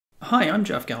Hi, I'm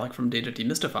Jeff Gallick from Data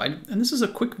Demystified, and this is a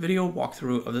quick video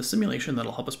walkthrough of the simulation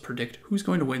that'll help us predict who's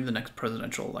going to win the next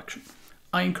presidential election.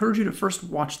 I encourage you to first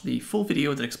watch the full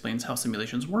video that explains how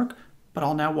simulations work, but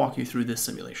I'll now walk you through this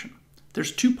simulation.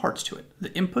 There's two parts to it: the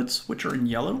inputs, which are in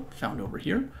yellow, found over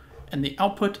here, and the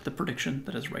output, the prediction,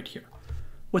 that is right here.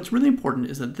 What's really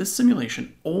important is that this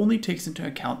simulation only takes into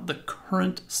account the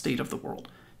current state of the world.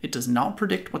 It does not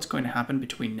predict what's going to happen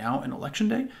between now and election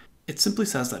day. It simply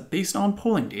says that based on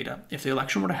polling data, if the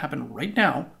election were to happen right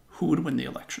now, who would win the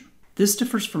election? This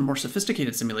differs from more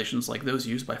sophisticated simulations like those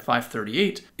used by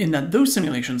 538, in that those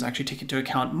simulations actually take into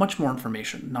account much more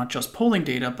information, not just polling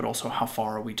data, but also how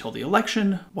far are we till the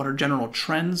election, what are general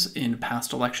trends in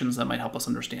past elections that might help us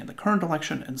understand the current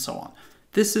election, and so on.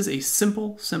 This is a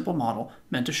simple model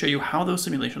meant to show you how those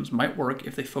simulations might work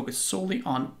if they focus solely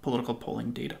on political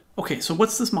polling data. Okay, so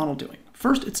what's this model doing?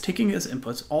 First, it's taking as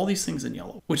inputs all these things in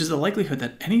yellow, which is the likelihood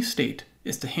that any state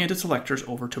is to hand its electors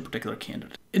over to a particular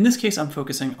candidate. In this case, I'm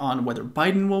focusing on whether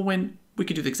Biden will win. We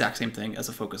could do the exact same thing as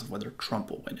a focus of whether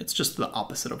Trump will win. It's just the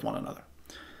opposite of one another.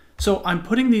 So I'm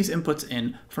putting these inputs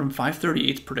in from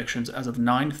 538's predictions as of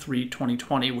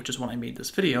 9/3/2020, which is when I made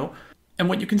this video. And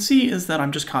what you can see is that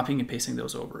I'm just copying and pasting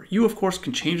those over. You, of course,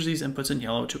 can change these inputs in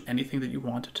yellow to anything that you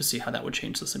want to see how that would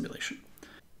change the simulation.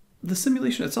 The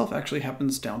simulation itself actually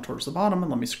happens down towards the bottom, and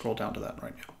let me scroll down to that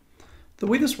right now. The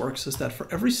way this works is that for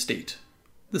every state,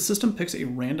 the system picks a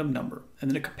random number, and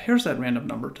then it compares that random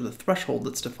number to the threshold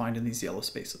that's defined in these yellow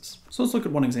spaces. So let's look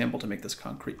at one example to make this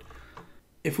concrete.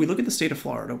 If we look at the state of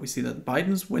Florida, we see that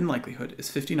Biden's win likelihood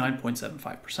is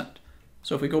 59.75%.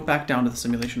 So if we go back down to the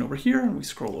simulation over here and we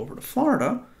scroll over to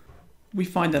Florida, we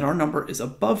find that our number is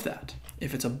above that.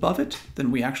 If it's above it,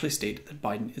 then we actually state that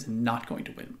Biden is not going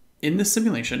to win. In this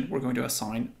simulation, we're going to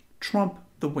assign Trump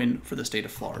the win for the state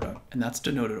of Florida, and that's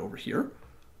denoted over here.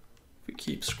 If we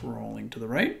keep scrolling to the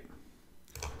right,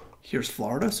 here's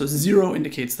Florida. So 0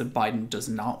 indicates that Biden does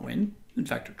not win. In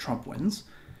fact, Trump wins.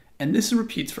 And this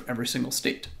repeats for every single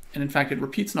state. And in fact, it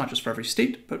repeats not just for every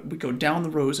state, but we go down the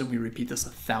rows and we repeat this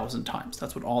 1,000 times.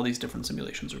 That's what all these different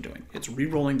simulations are doing. It's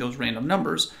re-rolling those random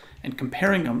numbers and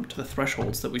comparing them to the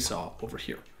thresholds that we saw over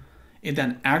here. It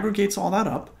then aggregates all that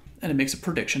up and it makes a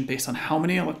prediction based on how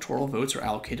many electoral votes are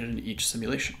allocated in each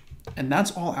simulation. And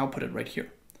that's all outputted right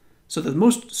here. So the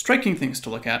most striking things to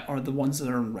look at are the ones that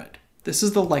are in red. This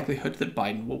is the likelihood that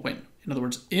Biden will win. In other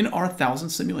words, in our 1,000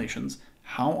 simulations,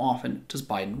 how often does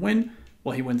Biden win?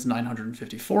 Well, he wins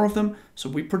 954 of them, so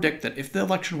we predict that if the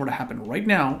election were to happen right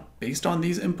now, based on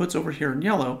these inputs over here in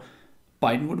yellow,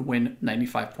 Biden would win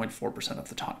 95.4% of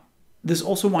the time. This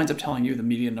also winds up telling you the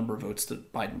median number of votes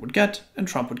that Biden would get and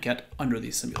Trump would get under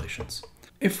these simulations.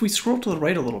 If we scroll to the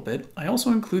right a little bit, I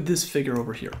also include this figure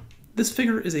over here. This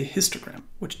figure is a histogram,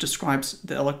 which describes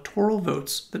the electoral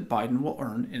votes that Biden will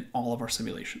earn in all of our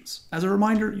simulations. As a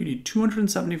reminder, you need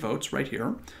 270 votes right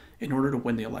here in order to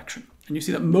win the election. And you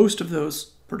see that most of those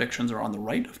predictions are on the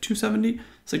right of 270,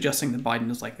 suggesting that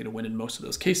Biden is likely to win in most of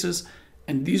those cases,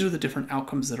 and these are the different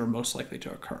outcomes that are most likely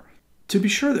to occur. To be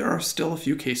sure, there are still a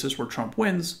few cases where Trump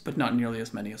wins, but not nearly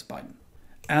as many as Biden.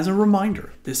 As a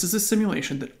reminder, this is a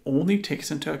simulation that only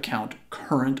takes into account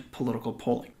current political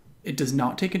polling. It does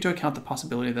not take into account the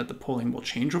possibility that the polling will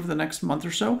change over the next month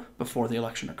or so before the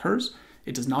election occurs.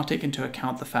 It does not take into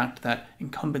account the fact that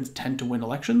incumbents tend to win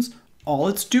elections. All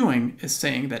it's doing is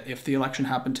saying that if the election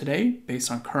happened today, based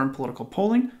on current political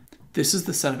polling, this is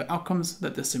the set of outcomes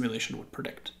that this simulation would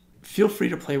predict. Feel free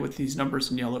to play with these numbers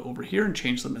in yellow over here and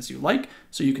change them as you like,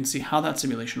 so you can see how that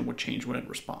simulation would change when it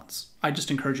responds. I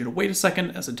just encourage you to wait a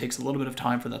second, as it takes a little bit of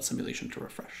time for that simulation to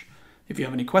refresh. If you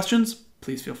have any questions,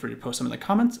 please feel free to post them in the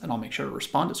comments, and I'll make sure to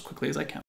respond as quickly as I can.